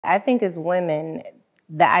I think as women,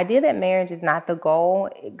 the idea that marriage is not the goal,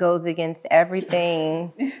 it goes against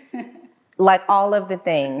everything, like all of the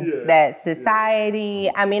things that society,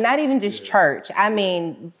 I mean, not even just church, I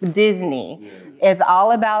mean, Disney. It's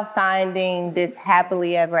all about finding this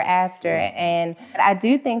happily ever after. And I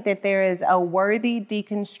do think that there is a worthy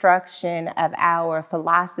deconstruction of our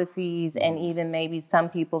philosophies and even maybe some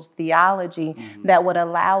people's theology that would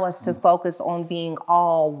allow us to focus on being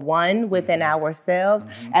all one within ourselves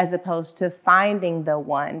as opposed to finding the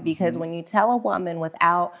one. Because when you tell a woman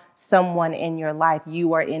without someone in your life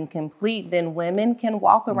you are incomplete, then women can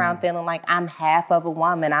walk around feeling like I'm half of a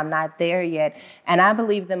woman, I'm not there yet. And I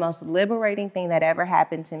believe the most liberating thing that ever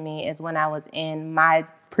happened to me is when I was in my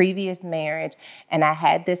previous marriage and I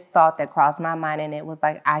had this thought that crossed my mind, and it was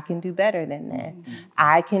like, I can do better than this.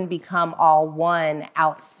 I can become all one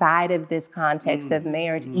outside of this context of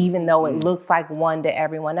marriage, even though it looks like one to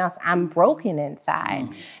everyone else. I'm broken inside.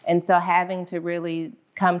 And so having to really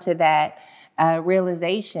come to that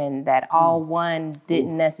realization that all one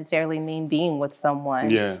didn't necessarily mean being with someone,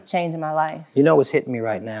 changing my life. You know what's hitting me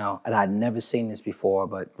right now, and I'd never seen this before,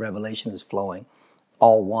 but revelation is flowing,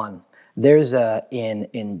 all one. There's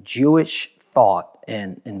in Jewish thought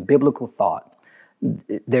and in biblical thought,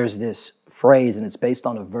 there's this phrase, and it's based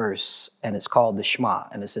on a verse, and it's called the Shema,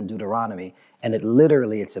 and it's in Deuteronomy, and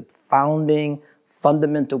it's a founding,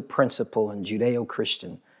 fundamental principle in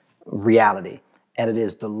Judeo-Christian reality, and it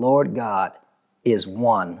is the Lord God is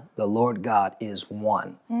one. The Lord God is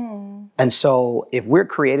one. And so if we're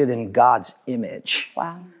created in God's image,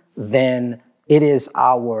 then it is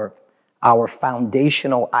our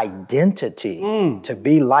foundational identity to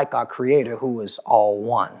be like our Creator, who is all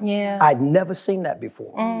one. I'd never seen that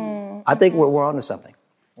before. I think we're onto something.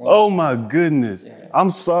 Oh my goodness. I'm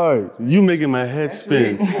sorry. You making my head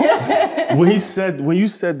spin. When you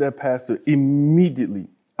said that, Pastor, immediately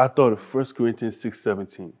I thought of 1 Corinthians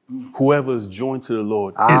 6:17. Whoever is joined to the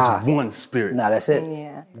Lord is one spirit. Now that's it.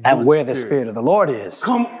 And where the Spirit of the Lord is,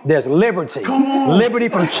 there's liberty. Liberty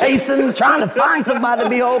from chasing, trying to find somebody to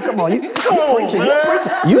be whole. Come on, you preaching.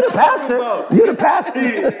 You the pastor. You the pastor.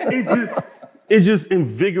 It just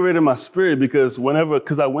invigorated my spirit because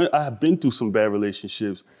I had been through some bad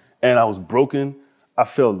relationships and I was broken. I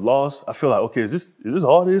felt lost. I feel like, okay, is this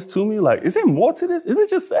all there is to me? Like, is there more to this? Is it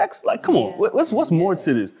just sex? Like, come on, what's more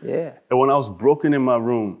to this? And when I was broken in my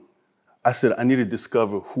room, I said, I need to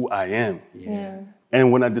discover who I am. And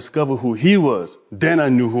when I discovered who he was, then I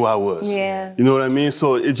knew who I was. You know what I mean?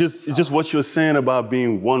 So it's just what you're saying about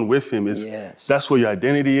being one with him. That's where your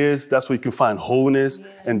identity is. That's where you can find wholeness.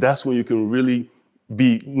 And that's when you can really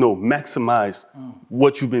maximize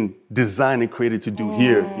what you've been designed and created to do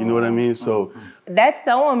here. You know what I mean? So that's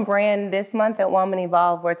so on brand. This month at Woman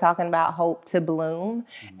Evolve, we're talking about hope to bloom.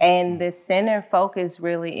 And the center focus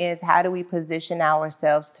really is, how do we position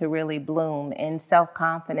ourselves to really bloom in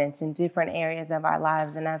self-confidence in different areas of our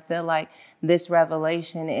lives? And I feel like this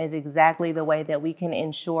revelation is exactly the way that we can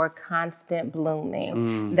ensure constant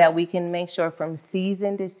blooming, that we can make sure from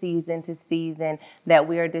season to season to season that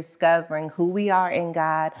we are discovering who we are in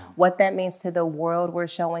God, what that means to the world we're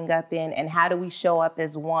showing up in, and how do we show up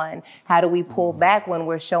as one? How do we pull back when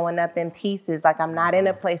we're showing up in pieces? Like, I'm not in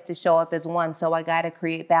a place to show up as one, so I got to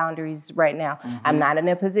create boundaries right now. I'm not in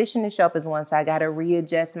a position to show up as one, so I got to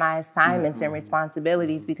readjust my assignments and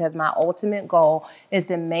responsibilities, because my ultimate goal is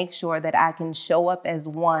to make sure that I can show up as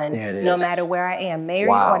one no matter where I am, married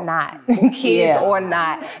or not, kids or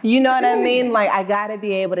not. You know what I mean? Like, I got to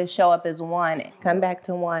be able to show up as one, come back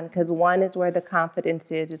to one, because one is where the confidence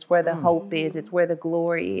is, it's where the hope is, it's where the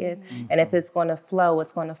glory is. And if it's going to flow,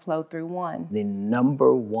 it's going to flow through one. The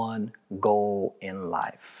number one goal in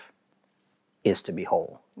life is to be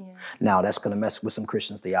whole. Now, that's going to mess with some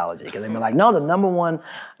Christians' theology, because they're like, no, the number one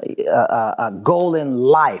goal in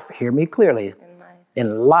life, hear me clearly,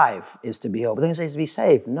 in life is to be whole. But then it says to be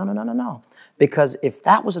saved. No. Because if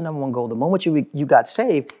that was the number one goal, the moment you got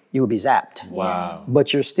saved, you would be zapped. Wow.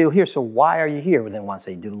 But you're still here. So why are you here? Well, then once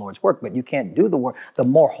they do the Lord's work, but you can't do the work. The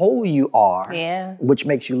more whole you are, which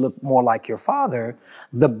makes you look more like your Father,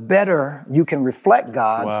 the better you can reflect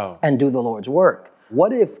God and do the Lord's work.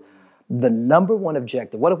 What if the number one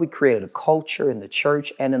objective, what if we created a culture in the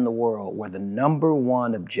church and in the world where the number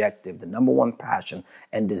one objective, the number one passion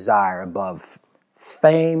and desire above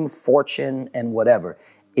fame, fortune, and whatever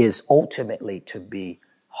is ultimately to be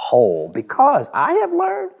whole? Because I have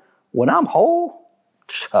learned when I'm whole,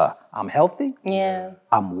 I'm healthy.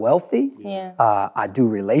 I'm wealthy. I do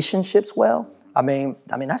relationships well. I mean,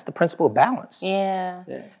 that's the principle of balance. Yeah.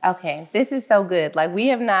 Okay. This is so good. Like, we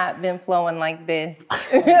have not been flowing like this.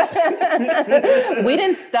 We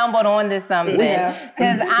didn't stumbled onto something.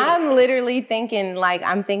 Because I'm literally thinking, like,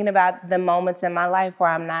 I'm thinking about the moments in my life where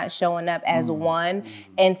I'm not showing up as one.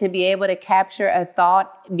 And to be able to capture a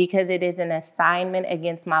thought because it is an assignment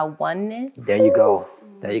against my oneness. There you go.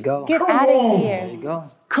 There you go. Get out of here. There you go.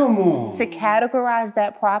 Come on. To categorize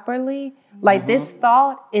that properly, like this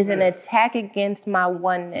thought is an attack against my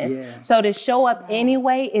oneness. So to show up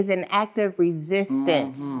anyway is an act of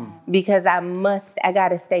resistance because I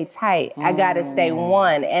gotta stay tight. I gotta stay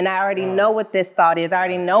one. And I already know what this thought is. I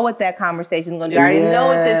already know what that conversation is gonna do. I already know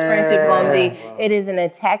what this friendship is gonna be. It is an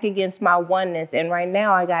attack against my oneness. And right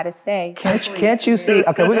now I gotta stay. Can't you see?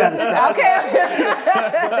 Okay, we gotta stop.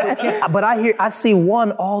 Okay. But I see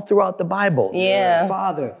one all throughout the Bible. Yeah.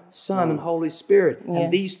 Father, Son, and Holy Spirit.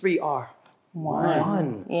 And these three are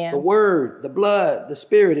one. Yeah. The Word, the blood, the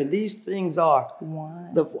Spirit, and these things are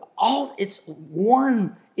one. It's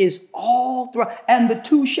one is all throughout, and the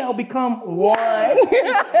two shall become one. One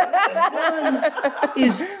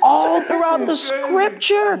is all throughout the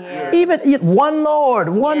Scripture. Even one Lord,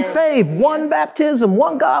 one faith, one baptism,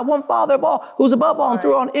 one God, one Father of all, who's above all and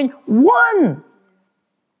through all. In one.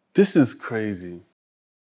 This is crazy.